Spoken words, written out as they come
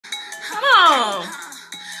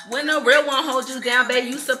When the real one holds you down, babe,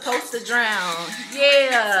 you supposed to drown.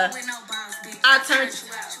 Yeah. I turned.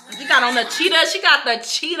 You got on the cheetah. She got the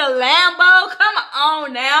cheetah Lambo. Come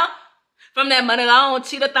on now. From that money long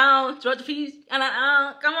cheetah thong, Georgia Peach. Come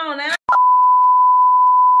on now.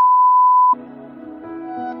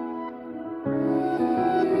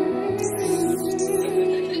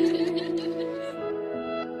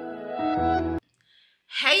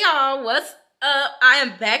 Hey y'all, what's up? I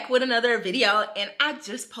am back with another video, and I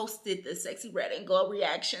just posted the sexy red and gold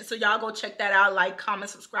reaction, so y'all go check that out. Like,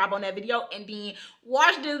 comment, subscribe on that video, and then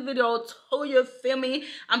watch this video till you feel me.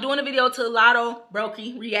 I'm doing a video to Latto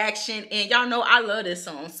Brokey reaction, and y'all know I love this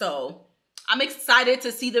song, so I'm excited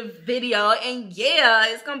to see the video. And yeah,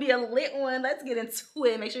 it's gonna be a lit one. Let's get into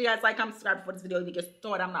it. Make sure you guys like, comment, subscribe before this video even gets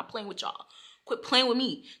started. I'm not playing with y'all. Quit playing with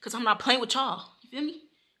me, because I'm not playing with y'all. You feel me?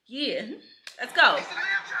 Yeah, let's go.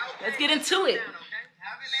 Let's get into it.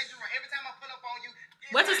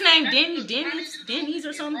 What's his name? Denny's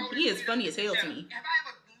or something? He is funny as hell to me.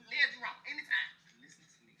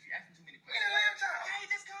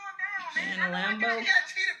 And a Lambo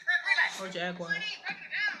or Jaguar.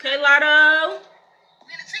 Okay, Latto.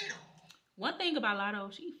 One thing about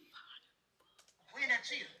Latto, she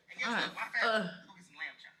fine.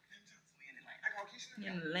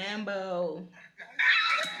 In a Lambo.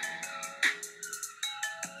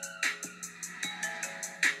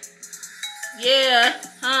 Yeah,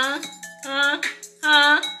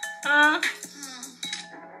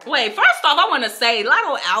 Wait, first off, I want to say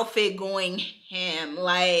Latto outfit going ham.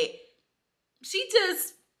 Like, she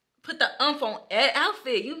just put the umph on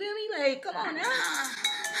outfit. You feel me? Like, come on now.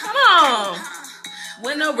 Come on.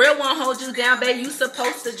 When the real one holds you down, babe, you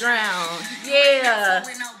supposed to drown. Yeah.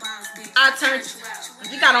 I turned.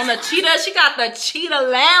 You got on the cheetah. She got the cheetah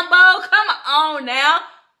Lambo. Come on now.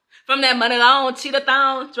 From that money long cheetah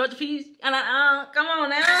thong, Georgia Peach. Come on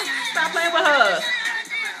now. Stop playing with her.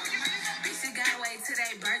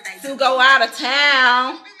 To go out of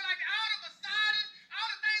town.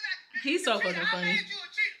 He's so fucking funny.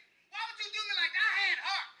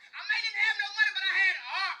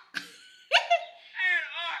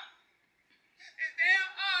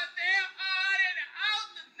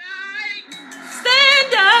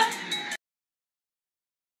 Stand up.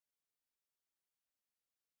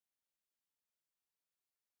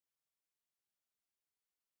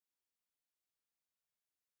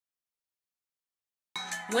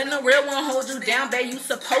 When the real one holds you down, babe, you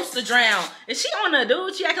supposed to drown. Is she on a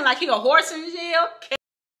dude? She acting like he a horse in jail?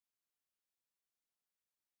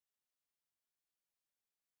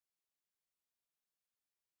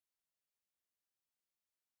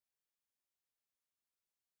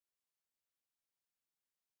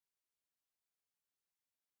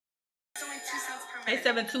 Hey,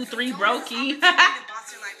 723 Brokey.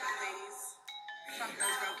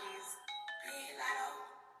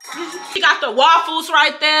 She got the waffles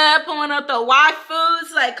right there, pulling up the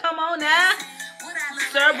waifus. Like, come on now.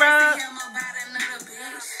 Sir, bro.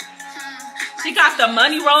 She got the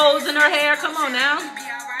money rolls in her hair. Come on now.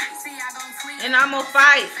 And I'm gonna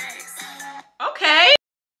fight. Okay.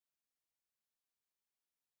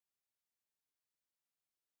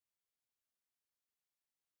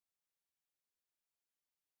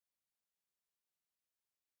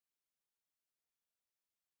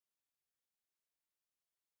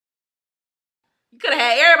 You could have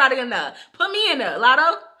had everybody in there. Put me in there,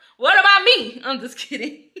 Latto. What about me? I'm just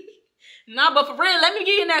kidding. Nah, but for real, let me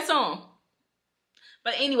get in that song.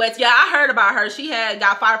 But anyways, yeah, I heard about her. She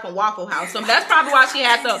got fired from Waffle House. So that's probably why she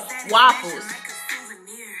had the waffles.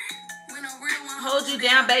 Hold you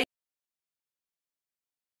down, baby.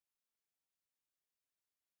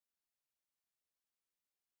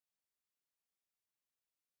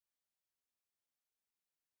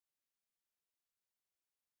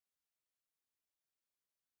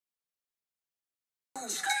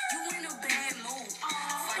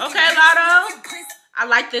 Okay, Latto. I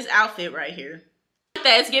like this outfit right here.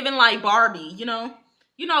 That's giving like Barbie, you know?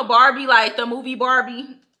 You know Barbie, like the movie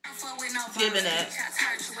Barbie? It's giving that.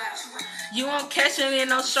 You won't catch me in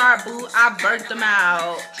no sharp boot. I burnt them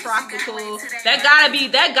out. Tropical. That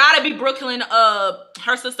gotta be Brooklyn,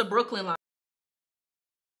 her sister Brooklyn line.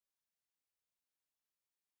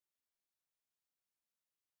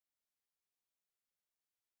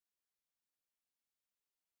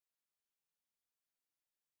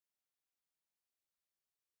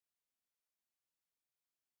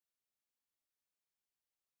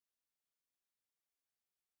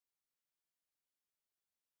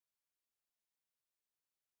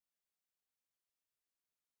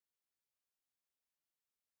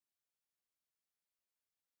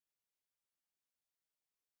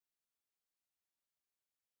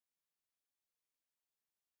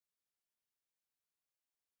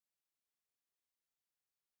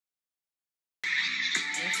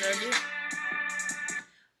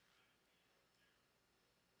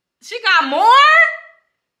 She got more?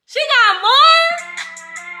 She got more?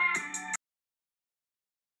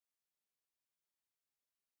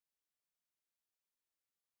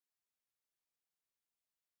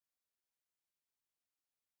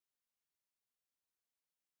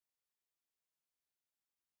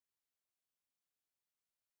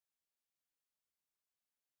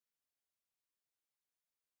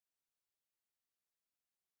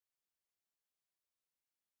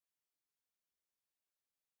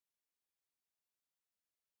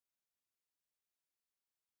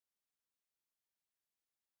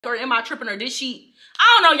 Or am I tripping, or did she?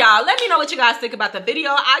 I don't know, y'all. Let me know what you guys think about the video.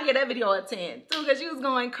 I get that video a 10 too, because she was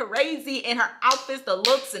going crazy, and her outfits, the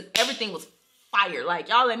looks, and everything was fire. Like,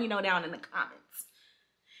 y'all let me know down in the comments.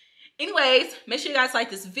 Anyways, make sure you guys like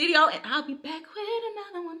this video, and I'll be back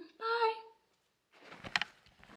with another one.